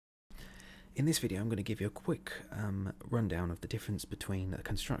In this video I'm going to give you a quick rundown of the difference between a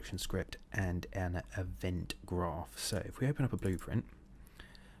construction script and an event graph. So if we open up a blueprint,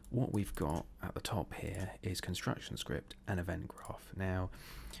 what we've got at the top here is construction script and event graph. Now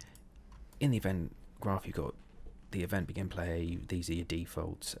in the event graph you've got the event begin play, these are your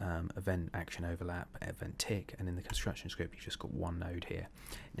defaults, event action overlap, event tick, and in the construction script you've just got one node here.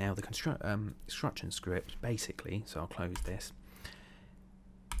 Now the construction script basically, so I'll close this.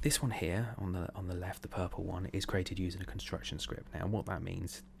 This one here on the left, the purple one, is created using a construction script. Now what that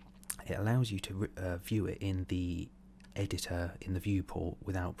means, it allows you to view it in the editor in the viewport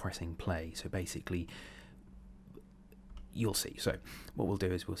without pressing play. So basically you'll see. So what we'll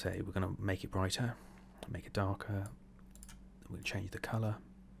do is we'll say we're going to make it brighter, make it darker, we'll change the color,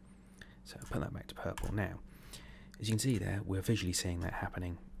 so I'll put that back to purple. Now as you can see there, we're visually seeing that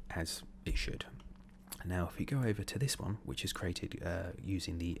happening as it should. Now if we go over to this one, which is created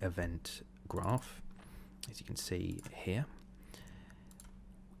using the event graph, as you can see here,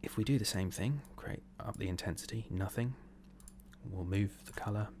 if we do the same thing, create up the intensity, nothing, we'll move the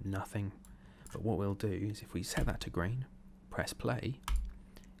color, nothing, but what we'll do is if we set that to green, press play,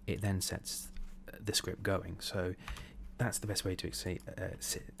 it then sets the script going. So that's the best way to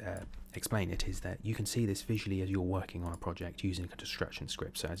explain it, is that you can see this visually as you're working on a project using a construction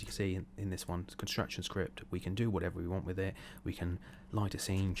script. So as you can see in this one, construction script, we can do whatever we want with it. We can light a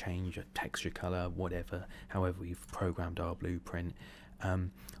scene, change a texture color, whatever, however we've programmed our blueprint.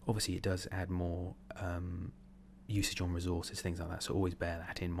 Obviously it does add more usage on resources, things like that, so always bear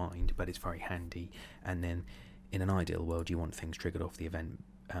that in mind, but it's very handy. And then in an ideal world you want things triggered off the event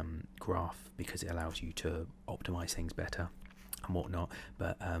graph because it allows you to optimize things better and whatnot.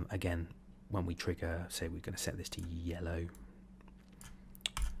 But again, when we trigger, say we're going to set this to yellow,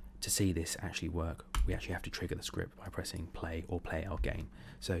 to see this actually work we actually have to trigger the script by pressing play or play our game.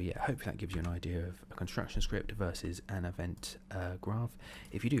 So yeah, hopefully that gives you an idea of a construction script versus an event graph.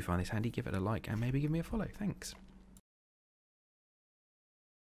 If you do find this handy, give it a like and maybe give me a follow. Thanks.